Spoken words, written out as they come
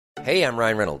Hey, I'm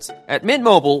Ryan Reynolds. At Mint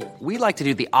Mobile, we like to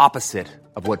do the opposite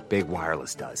of what Big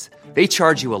Wireless does. They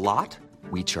charge you a lot,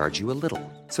 we charge you a little.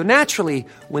 So naturally,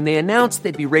 when they announced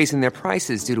they'd be raising their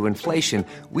prices due to inflation,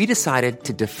 we decided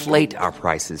to deflate our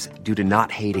prices due to not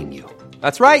hating you.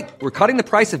 That's right. We're cutting the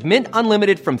price of Mint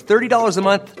Unlimited from $30 a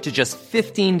month to just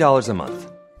 $15 a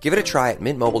month. Give it a try at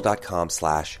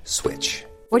mintmobile.com/switch.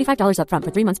 $45 up front for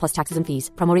 3 months plus taxes and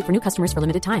fees. Promo rate for new customers for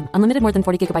limited time. Unlimited more than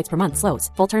 40 gigabytes per month. Slows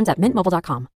full terms at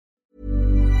mintmobile.com.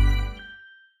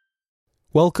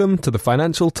 Welcome to the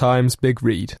Financial Times Big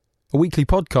Read, a weekly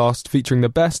podcast featuring the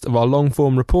best of our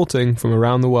long-form reporting from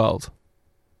around the world.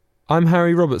 I'm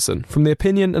Harry Robertson from the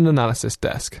Opinion and Analysis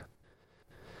Desk.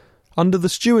 Under the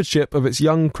stewardship of its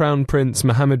young Crown Prince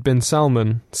Mohammed bin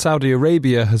Salman, Saudi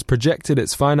Arabia has projected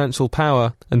its financial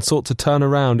power and sought to turn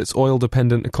around its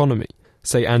oil-dependent economy,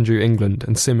 say Andrew England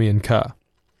and Simeon Kerr.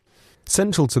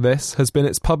 Central to this has been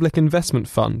its Public Investment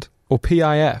Fund, or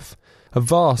PIF, a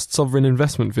vast sovereign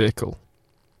investment vehicle.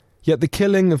 Yet the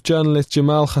killing of journalist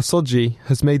Jamal Khashoggi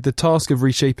has made the task of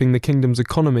reshaping the kingdom's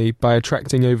economy by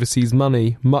attracting overseas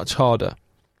money much harder.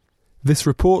 This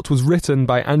report was written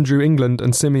by Andrew England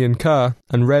and Simeon Kerr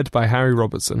and read by Harry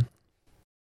Robertson.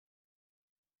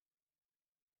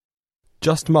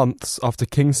 Just months after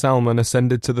King Salman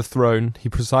ascended to the throne, he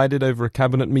presided over a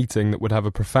cabinet meeting that would have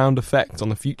a profound effect on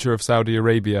the future of Saudi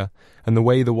Arabia and the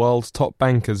way the world's top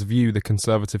bankers view the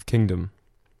conservative kingdom.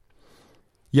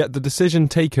 Yet the decision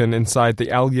taken inside the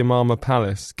Al Yamama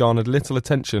Palace garnered little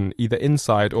attention either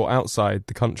inside or outside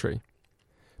the country.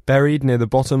 Buried near the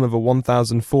bottom of a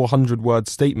 1,400-word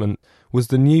statement was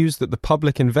the news that the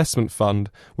Public Investment Fund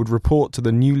would report to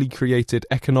the newly created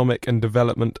Economic and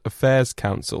Development Affairs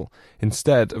Council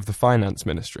instead of the Finance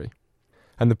Ministry.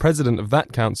 And the president of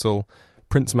that council,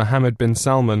 Prince Mohammed bin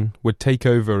Salman, would take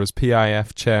over as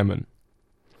PIF chairman.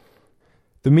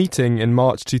 The meeting in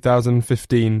March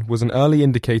 2015 was an early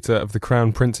indicator of the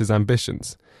Crown Prince's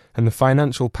ambitions, and the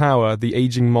financial power the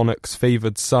ageing monarch's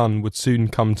favoured son would soon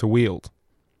come to wield.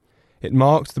 It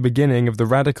marked the beginning of the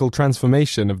radical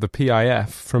transformation of the PIF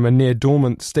from a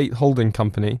near-dormant state holding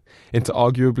company into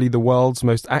arguably the world's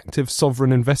most active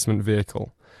sovereign investment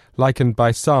vehicle, likened by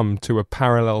some to a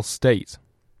parallel state.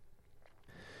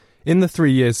 In the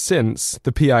 3 years since,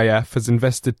 the PIF has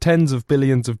invested tens of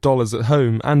billions of dollars at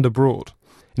home and abroad,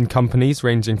 in companies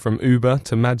ranging from Uber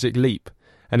to Magic Leap,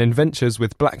 and in ventures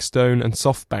with Blackstone and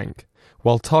SoftBank,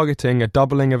 while targeting a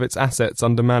doubling of its assets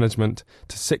under management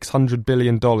to $600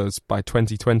 billion by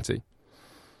 2020.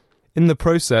 In the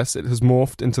process, it has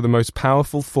morphed into the most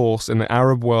powerful force in the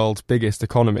Arab world's biggest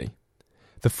economy.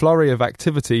 The flurry of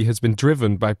activity has been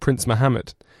driven by Prince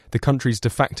Mohammed, the country's de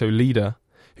facto leader,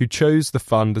 who chose the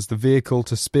fund as the vehicle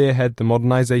to spearhead the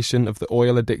modernization of the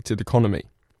oil-addicted economy.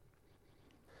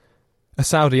 A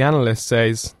Saudi analyst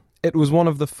says, "It was one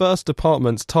of the first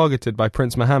departments targeted by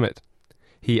Prince Mohammed."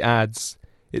 He adds,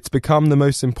 "It's become the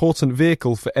most important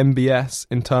vehicle for MBS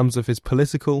in terms of his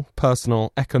political,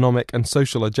 personal, economic and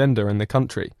social agenda in the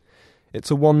country. It's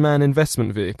a one-man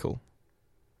investment vehicle."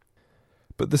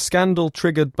 But the scandal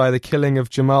triggered by the killing of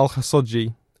Jamal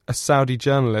Khashoggi, a Saudi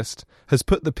journalist, has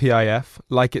put the PIF,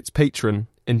 like its patron,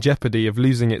 in jeopardy of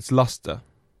losing its luster.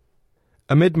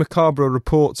 Amid macabre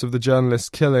reports of the journalist's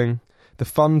killing, the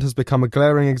fund has become a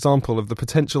glaring example of the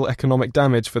potential economic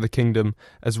damage for the kingdom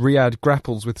as Riyadh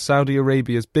grapples with Saudi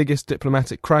Arabia's biggest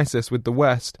diplomatic crisis with the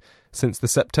West since the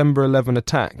September 11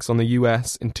 attacks on the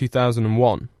US in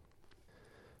 2001.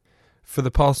 For the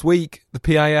past week, the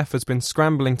PIF has been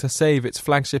scrambling to save its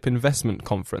flagship investment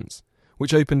conference,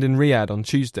 which opened in Riyadh on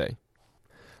Tuesday.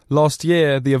 Last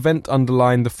year, the event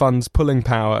underlined the fund's pulling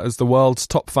power as the world's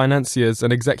top financiers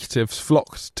and executives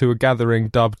flocked to a gathering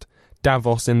dubbed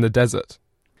Davos in the Desert.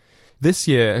 This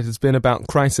year it has been about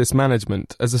crisis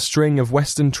management as a string of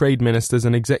Western trade ministers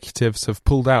and executives have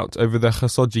pulled out over the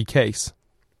Khashoggi case.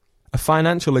 A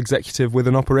financial executive with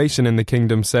an operation in the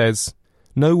kingdom says,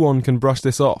 "No one can brush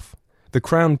this off. The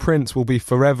Crown Prince will be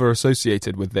forever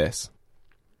associated with this."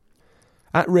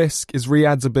 At risk is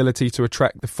Riyadh's ability to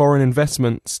attract the foreign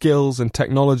investment, skills and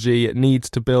technology it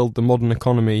needs to build the modern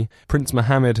economy Prince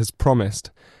Mohammed has promised,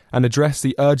 and address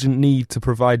the urgent need to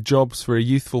provide jobs for a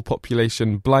youthful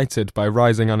population blighted by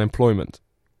rising unemployment.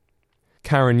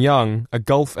 Karen Young, a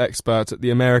Gulf expert at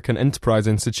the American Enterprise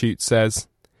Institute, says,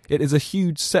 "It is a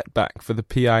huge setback for the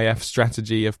PIF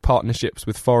strategy of partnerships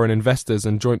with foreign investors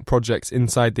and joint projects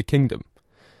inside the kingdom."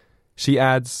 She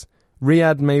adds,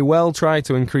 "Riyadh may well try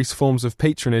to increase forms of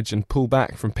patronage and pull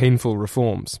back from painful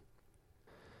reforms."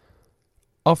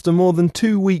 After more than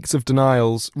 2 weeks of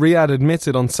denials, Riyadh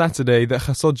admitted on Saturday that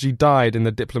Khashoggi died in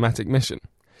the diplomatic mission,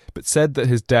 but said that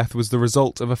his death was the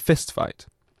result of a fistfight.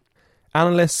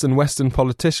 Analysts and Western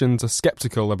politicians are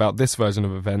sceptical about this version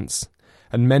of events,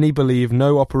 and many believe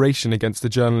no operation against the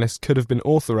journalist could have been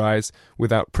authorised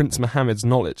without Prince Mohammed's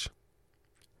knowledge.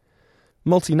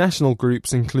 Multinational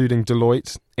groups including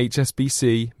Deloitte,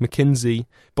 HSBC, McKinsey,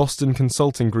 Boston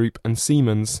Consulting Group and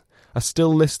Siemens are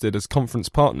still listed as conference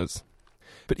partners.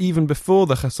 But even before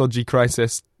the Khashoggi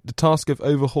crisis, the task of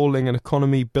overhauling an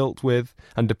economy built with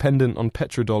and dependent on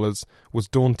petrodollars was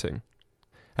daunting,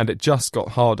 and it just got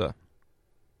harder.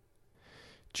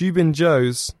 Jubin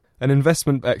Jose, an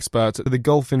investment expert at the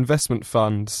Gulf Investment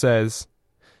Fund, says,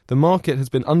 "The market has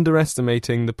been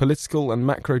underestimating the political and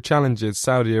macro challenges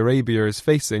Saudi Arabia is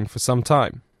facing for some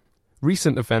time.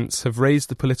 Recent events have raised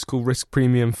the political risk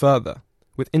premium further,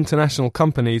 with international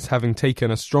companies having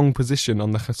taken a strong position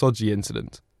on the Khashoggi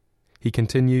incident." He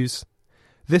continues,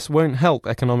 "This won't help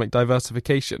economic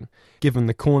diversification, given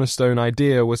the cornerstone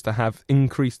idea was to have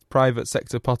increased private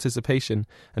sector participation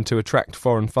and to attract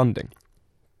foreign funding."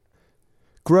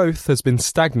 Growth has been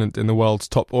stagnant in the world's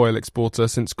top oil exporter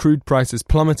since crude prices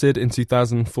plummeted in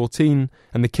 2014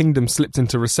 and the kingdom slipped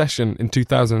into recession in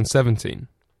 2017.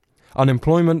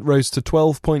 Unemployment rose to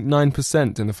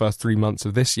 12.9% in the first 3 months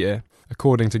of this year,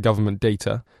 according to government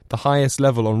data, the highest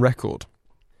level on record.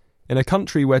 In a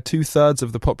country where 2/3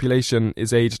 of the population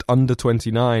is aged under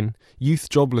 29, youth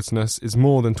joblessness is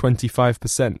more than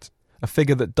 25%, a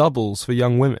figure that doubles for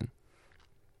young women.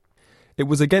 It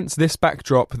was against this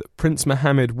backdrop that Prince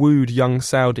Mohammed wooed young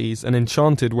Saudis and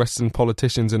enchanted Western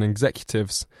politicians and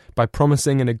executives by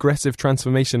promising an aggressive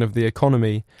transformation of the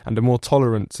economy and a more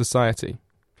tolerant society.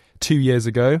 2 years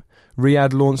ago,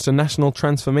 Riyadh launched a national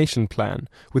transformation plan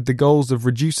with the goals of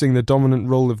reducing the dominant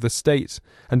role of the state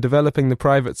and developing the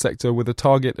private sector with a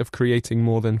target of creating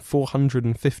more than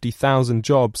 450,000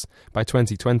 jobs by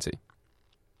 2020.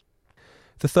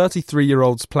 The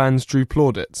 33-year-old's plans drew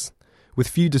plaudits, with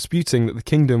few disputing that the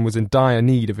kingdom was in dire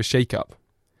need of a shake-up.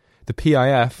 The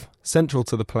PIF, central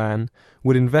to the plan,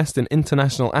 would invest in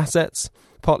international assets,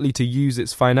 partly to use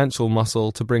its financial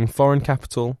muscle to bring foreign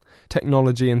capital,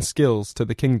 technology and skills to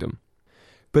the kingdom.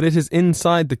 But it is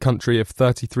inside the country of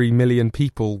 33 million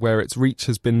people where its reach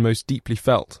has been most deeply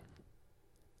felt.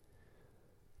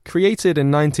 Created in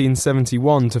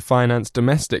 1971 to finance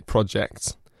domestic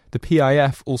projects, the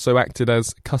PIF also acted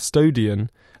as custodian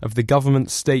of the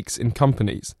government's stakes in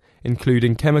companies,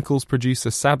 including chemicals producer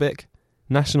SABIC,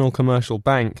 National Commercial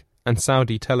Bank, and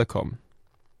Saudi Telecom.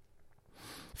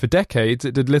 For decades,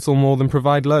 it did little more than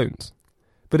provide loans.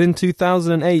 But in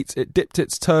 2008, it dipped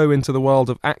its toe into the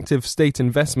world of active state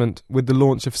investment with the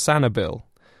launch of Sanabil,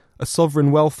 a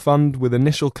sovereign wealth fund with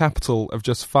initial capital of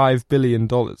just $5 billion.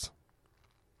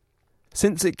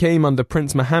 Since it came under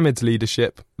Prince Mohammed's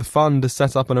leadership, the fund has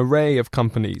set up an array of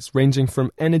companies ranging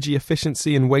from energy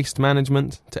efficiency and waste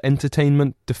management to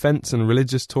entertainment, defence and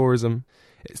religious tourism,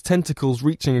 its tentacles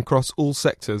reaching across all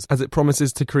sectors as it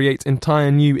promises to create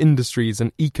entire new industries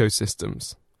and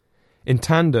ecosystems. In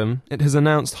tandem, it has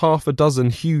announced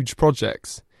 6 huge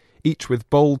projects, each with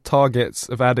bold targets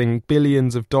of adding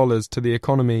billions of dollars to the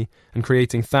economy and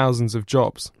creating thousands of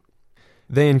jobs.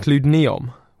 They include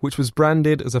NEOM, which was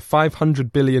branded as a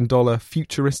 $500 billion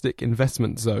futuristic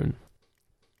investment zone.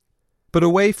 But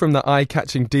away from the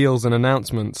eye-catching deals and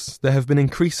announcements, there have been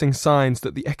increasing signs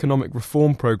that the economic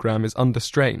reform program is under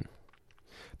strain.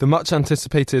 The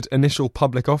much-anticipated initial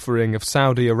public offering of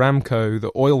Saudi Aramco,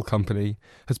 the oil company,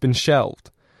 has been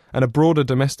shelved, and a broader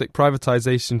domestic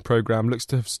privatisation program looks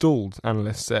to have stalled,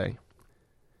 analysts say.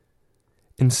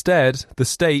 Instead, the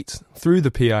state, through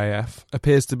the PIF,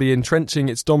 appears to be entrenching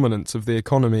its dominance of the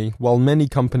economy, while many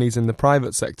companies in the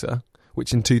private sector,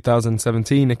 which in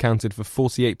 2017 accounted for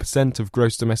 48% of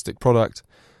gross domestic product,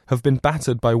 have been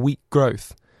battered by weak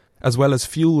growth, as well as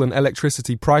fuel and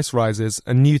electricity price rises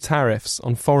and new tariffs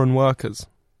on foreign workers.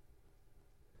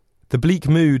 The bleak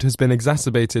mood has been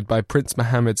exacerbated by Prince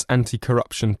Mohammed's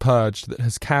anti-corruption purge that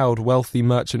has cowed wealthy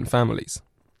merchant families.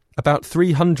 About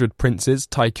 300 princes,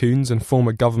 tycoons and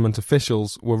former government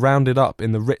officials were rounded up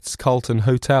in the Ritz-Carlton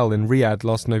Hotel in Riyadh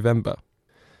last November.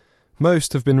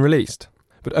 Most have been released,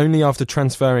 but only after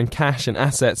transferring cash and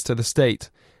assets to the state,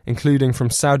 including from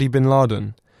Saudi bin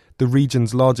Laden, the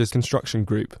region's largest construction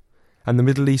group, and the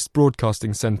Middle East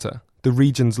Broadcasting Centre, the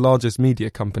region's largest media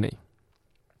company.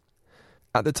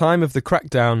 At the time of the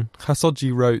crackdown,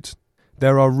 Khashoggi wrote,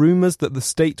 "There are rumours that the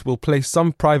state will place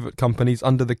some private companies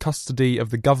under the custody of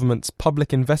the government's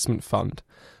public investment fund,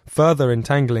 further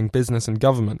entangling business and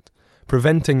government,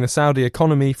 preventing the Saudi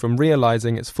economy from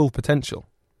realising its full potential."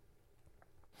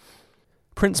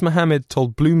 Prince Mohammed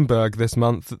told Bloomberg this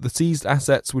month that the seized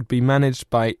assets would be managed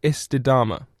by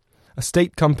Istidama, a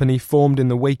state company formed in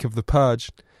the wake of the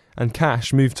purge, and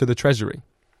cash moved to the treasury.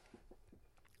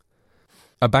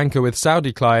 A banker with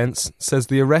Saudi clients says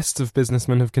the arrests of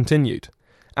businessmen have continued,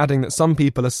 adding that some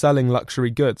people are selling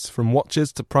luxury goods, from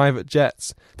watches to private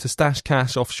jets, to stash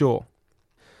cash offshore.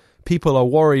 People are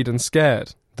worried and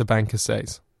scared, the banker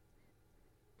says.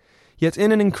 Yet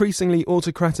in an increasingly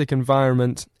autocratic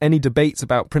environment, any debate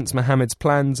about Prince Mohammed's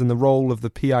plans and the role of the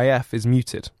PIF is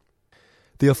muted.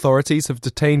 The authorities have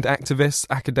detained activists,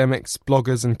 academics,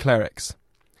 bloggers and clerics.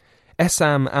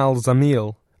 Essam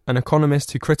al-Zamil, an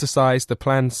economist who criticised the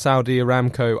planned Saudi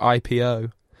Aramco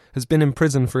IPO, has been in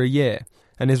prison for a year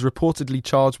and is reportedly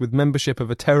charged with membership of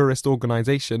a terrorist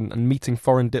organisation and meeting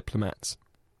foreign diplomats.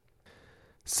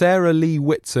 Sarah Lee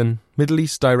Whitson, Middle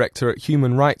East Director at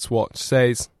Human Rights Watch,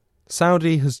 says,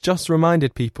 Saudi has just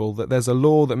reminded people that there's a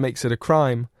law that makes it a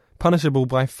crime, punishable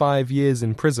by 5 years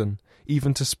in prison,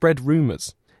 even to spread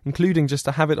rumours, including just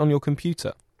to have it on your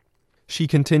computer. She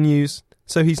continues,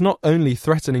 so he's not only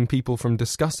threatening people from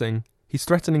discussing, he's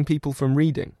threatening people from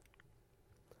reading.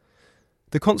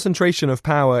 The concentration of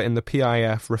power in the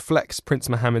PIF reflects Prince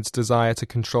Mohammed's desire to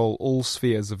control all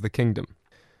spheres of the kingdom.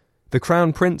 The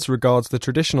Crown Prince regards the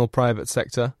traditional private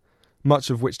sector, much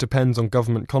of which depends on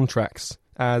government contracts,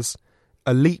 as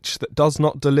a leech that does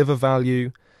not deliver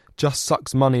value, just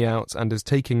sucks money out and is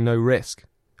taking no risk,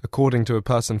 according to a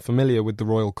person familiar with the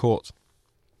royal court.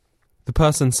 The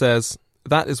person says,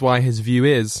 that is why his view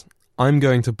is, I'm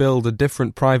going to build a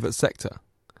different private sector.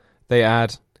 They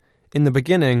add, in the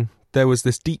beginning, there was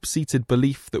this deep-seated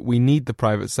belief that we need the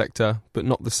private sector, but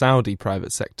not the Saudi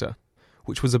private sector,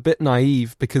 which was a bit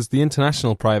naive because the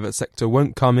international private sector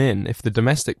won't come in if the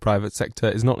domestic private sector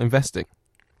is not investing.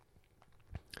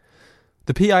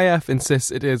 The PIF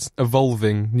insists it is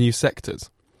evolving new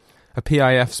sectors. A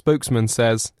PIF spokesman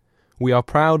says, we are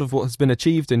proud of what has been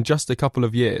achieved in just a couple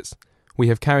of years. We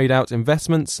have carried out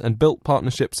investments and built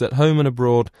partnerships at home and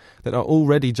abroad that are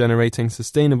already generating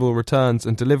sustainable returns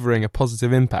and delivering a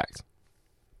positive impact.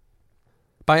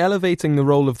 By elevating the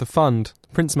role of the fund,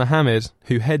 Prince Mohammed,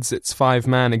 who heads its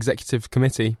 5-man executive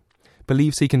committee,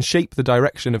 believes he can shape the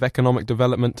direction of economic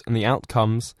development and the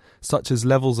outcomes, such as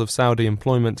levels of Saudi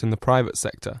employment in the private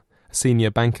sector, a senior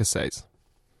banker says.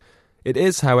 It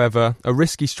is, however, a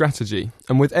risky strategy,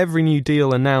 and with every new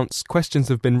deal announced, questions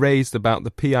have been raised about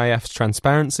the PIF's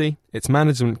transparency, its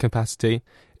management capacity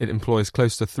 — it employs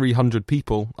close to 300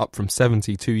 people, up from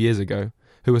 70 2 years ago,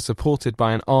 who are supported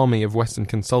by an army of Western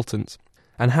consultants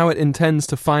 — and how it intends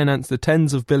to finance the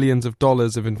tens of billions of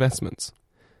dollars of investments.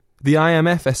 The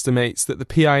IMF estimates that the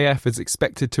PIF is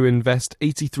expected to invest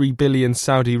 83 billion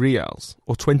Saudi riyals,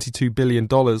 or $22 billion,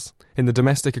 in the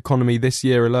domestic economy this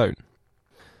year alone.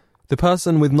 The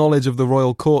person with knowledge of the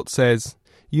royal court says,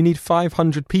 you need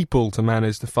 500 people to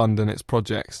manage the fund and its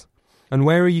projects. And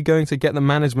where are you going to get the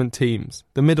management teams,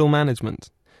 the middle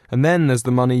management? And then there's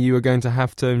the money you are going to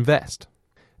have to invest.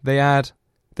 They add,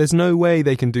 there's no way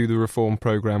they can do the reform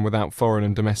programme without foreign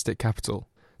and domestic capital.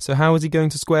 So how is he going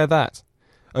to square that?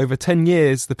 Over 10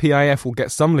 years, the PIF will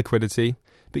get some liquidity,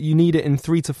 but you need it in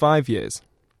 3 to 5 years.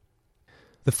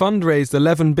 The fund raised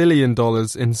 $11 billion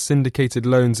in syndicated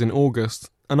loans in August,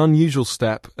 an unusual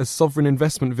step, as sovereign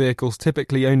investment vehicles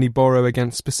typically only borrow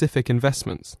against specific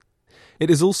investments. It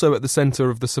is also at the centre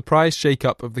of the surprise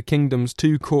shake-up of the kingdom's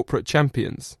 2 corporate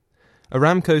champions.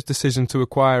 Aramco's decision to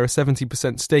acquire a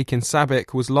 70% stake in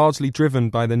SABIC was largely driven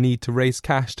by the need to raise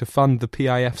cash to fund the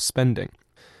PIF's spending.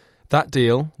 That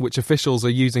deal, which officials are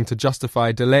using to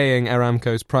justify delaying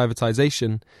Aramco's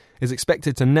privatisation, is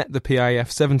expected to net the PIF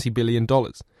 $70 billion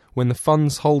when the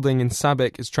fund's holding in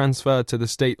SABIC is transferred to the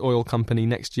state oil company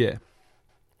next year.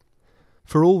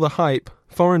 For all the hype,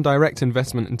 foreign direct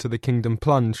investment into the kingdom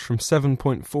plunged from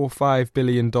 $7.45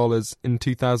 billion in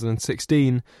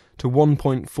 2016 to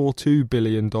 $1.42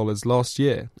 billion last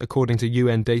year, according to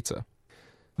UN data.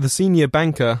 The senior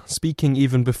banker, speaking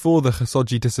even before the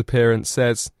Khashoggi disappearance,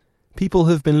 says, people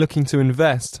have been looking to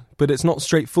invest, but it's not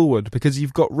straightforward because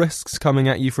you've got risks coming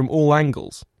at you from all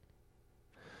angles.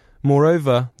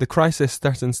 Moreover, the crisis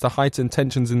threatens to heighten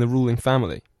tensions in the ruling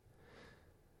family.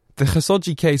 The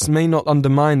Khashoggi case may not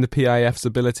undermine the PIF's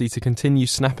ability to continue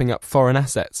snapping up foreign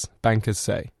assets, bankers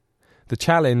say. The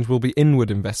challenge will be inward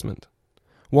investment.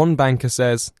 One banker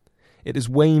says, it is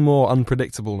way more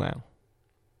unpredictable now.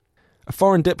 A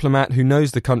foreign diplomat who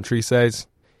knows the country says,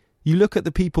 you look at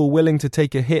the people willing to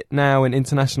take a hit now in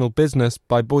international business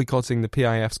by boycotting the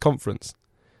PIF's conference.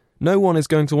 No one is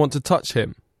going to want to touch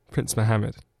him, Prince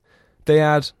Mohammed. They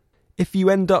add, if you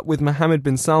end up with Mohammed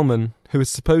bin Salman, who is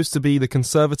supposed to be the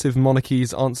conservative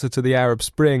monarchy's answer to the Arab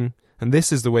Spring, and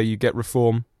this is the way you get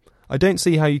reform, I don't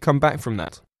see how you come back from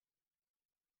that.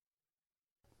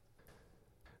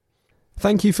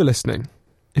 Thank you for listening.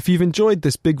 If you've enjoyed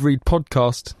this Big Read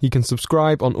podcast, you can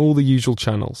subscribe on all the usual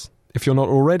channels. If you're not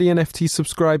already an FT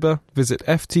subscriber, visit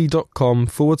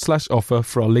ft.com/offer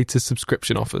for our latest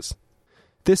subscription offers.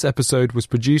 This episode was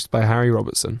produced by Harry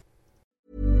Robertson.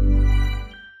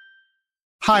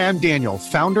 Hi, I'm Daniel,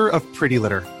 founder of Pretty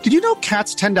Litter. Did you know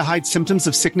cats tend to hide symptoms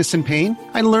of sickness and pain?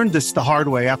 I learned this the hard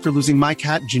way after losing my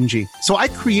cat, Gingy. So I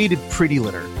created Pretty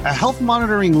Litter, a health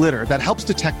monitoring litter that helps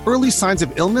detect early signs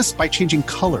of illness by changing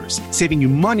colors, saving you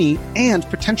money and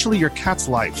potentially your cat's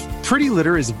life. Pretty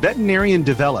Litter is veterinarian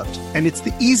developed, and it's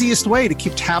the easiest way to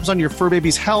keep tabs on your fur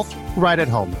baby's health right at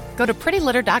home. Go to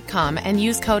prettylitter.com and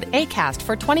use code ACAST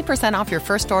for 20% off your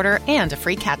first order and a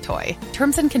free cat toy.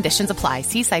 Terms and conditions apply.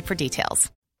 See site for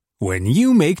details. When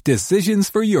you make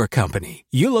decisions for your company,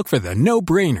 you look for the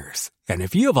no-brainers. And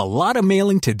if you have a lot of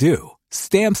mailing to do,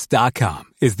 Stamps.com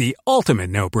is the ultimate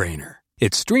no-brainer.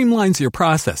 It streamlines your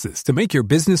processes to make your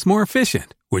business more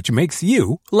efficient, which makes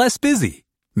you less busy.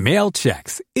 Mail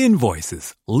checks,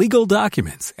 invoices, legal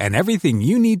documents, and everything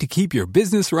you need to keep your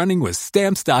business running with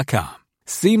Stamps.com.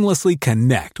 Seamlessly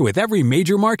connect with every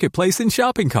major marketplace and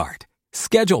shopping cart.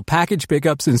 Schedule package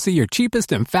pickups and see your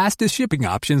cheapest and fastest shipping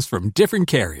options from different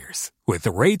carriers. With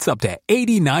rates up to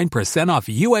 89% off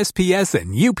USPS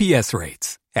and UPS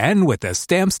rates. And with the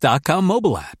Stamps.com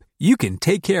mobile app, you can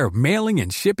take care of mailing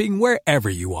and shipping wherever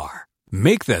you are.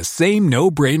 Make the same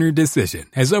no-brainer decision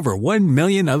as over 1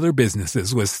 million other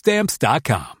businesses with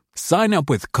Stamps.com. Sign up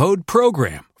with code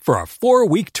PROGRAM for a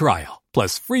 4-week trial,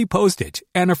 plus free postage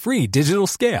and a free digital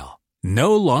scale.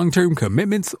 No long-term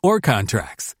commitments or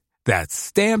contracts. That's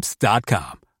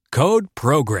Stamps.com. Code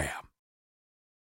PROGRAM.